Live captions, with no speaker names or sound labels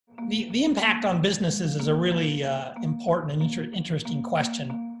The impact on businesses is a really important and interesting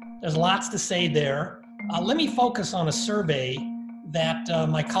question. There's lots to say there. Let me focus on a survey that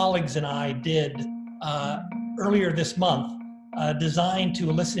my colleagues and I did earlier this month, designed to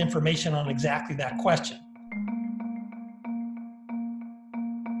elicit information on exactly that question.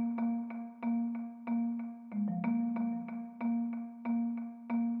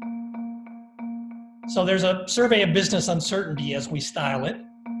 So there's a survey of business uncertainty, as we style it,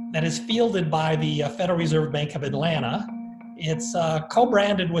 that is fielded by the Federal Reserve Bank of Atlanta. It's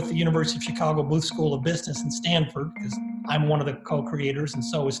co-branded with the University of Chicago Booth School of Business in Stanford, because I'm one of the co-creators, and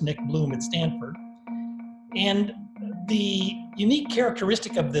so is Nick Bloom at Stanford. And the unique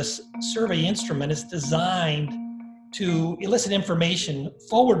characteristic of this survey instrument is designed to elicit information,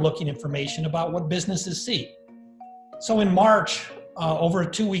 forward-looking information about what businesses see. So in March, over a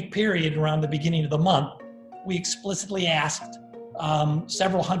 2-week period around the beginning of the month, we explicitly asked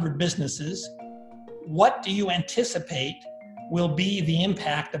several hundred businesses, what do you anticipate will be the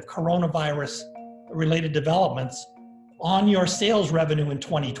impact of coronavirus-related developments on your sales revenue in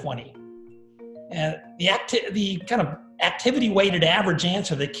 2020? And the kind of activity-weighted average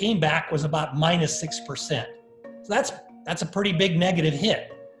answer that came back was about -6%. So that's a pretty big negative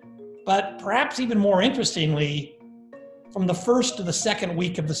hit. But perhaps even more interestingly, from the first to the second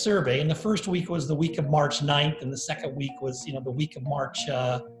week of the survey, and the first week was the week of March 9th, and the second week was the week of March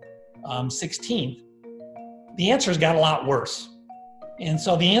 16th, the answers got a lot worse. And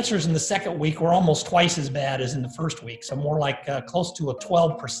so the answers in the second week were almost twice as bad as in the first week, so more like close to a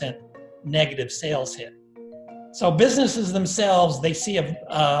 12% negative sales hit. So businesses themselves, they see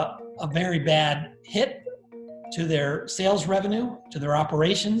a very bad hit to their sales revenue, to their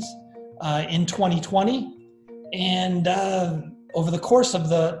operations in 2020. And over the course of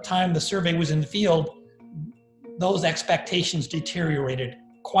the time the survey was in the field, those expectations deteriorated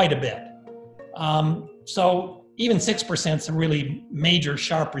quite a bit. So even 6% is a really major,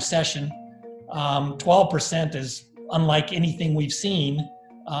 sharp recession. 12% is unlike anything we've seen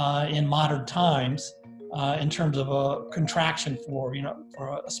in modern times in terms of a contraction for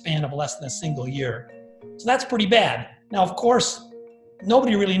a span of less than a single year. So that's pretty bad. Now, of course,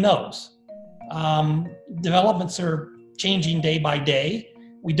 nobody really knows. Developments are changing day by day.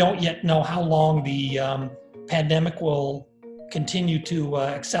 We don't yet know how long the pandemic will continue to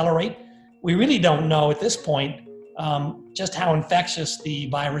accelerate. We really don't know at this point just how infectious the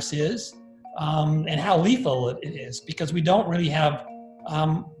virus is and how lethal it is, because we don't really have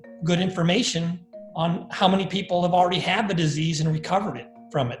good information on how many people have already had the disease and recovered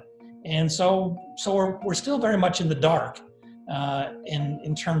from it. And so we're still very much in the dark.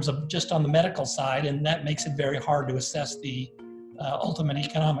 In terms of just on the medical side, and that makes it very hard to assess the ultimate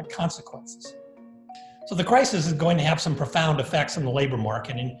economic consequences. So the crisis is going to have some profound effects on the labor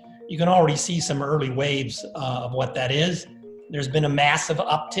market, and you can already see some early waves of what that is. There's been a massive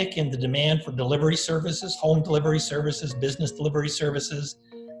uptick in the demand for delivery services, home delivery services, business delivery services.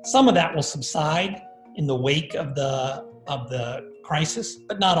 Some of that will subside in the wake of the crisis,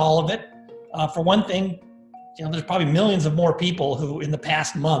 but not all of it. For one thing, there's probably millions of more people who in the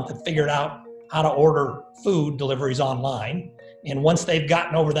past month have figured out how to order food deliveries online. And once they've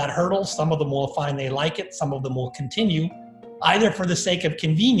gotten over that hurdle, some of them will find they like it. Some of them will continue, either for the sake of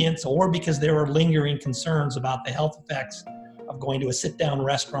convenience or because there are lingering concerns about the health effects of going to a sit-down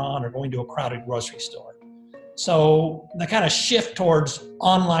restaurant or going to a crowded grocery store. So the kind of shift towards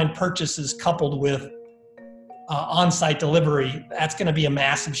online purchases coupled with on-site delivery, that's going to be a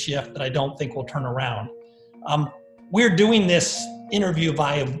massive shift that I don't think will turn around. We're doing this interview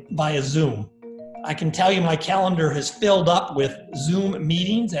via Zoom. I can tell you my calendar has filled up with Zoom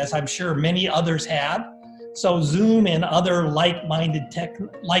meetings, as I'm sure many others have. So Zoom and other like-minded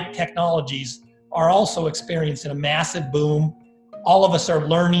technologies are also experiencing a massive boom. All of us are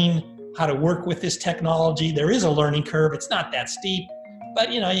learning how to work with this technology. There is a learning curve. It's not that steep,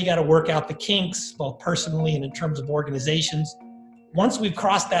 but you got to work out the kinks, both personally and in terms of organizations. Once we've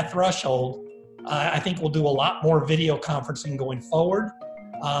crossed that threshold, I think we'll do a lot more video conferencing going forward.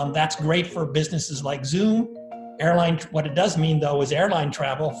 That's great for businesses like Zoom. What it does mean, though, is airline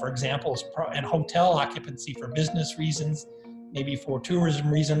travel, for example, and hotel occupancy for business reasons, maybe for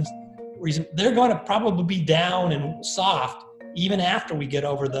tourism reasons, they're going to probably be down and soft even after we get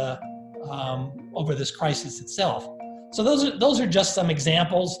over over this crisis itself. So those are just some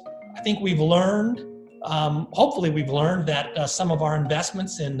examples. I think we've learned. Hopefully we've learned that some of our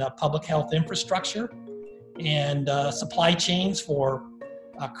investments in public health infrastructure and supply chains for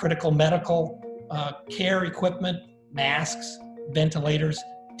critical medical care equipment, masks, ventilators,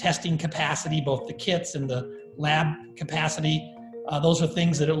 testing capacity, both the kits and the lab capacity, Those are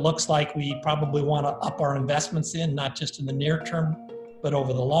things that it looks like we probably want to up our investments in, not just in the near term, but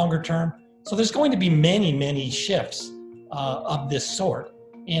over the longer term. So there's going to be many, many shifts of this sort.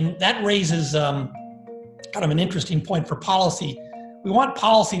 And that raises kind of an interesting point for policy. We want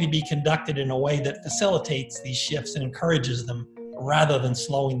policy to be conducted in a way that facilitates these shifts and encourages them rather than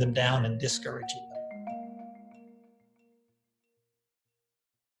slowing them down and discouraging them.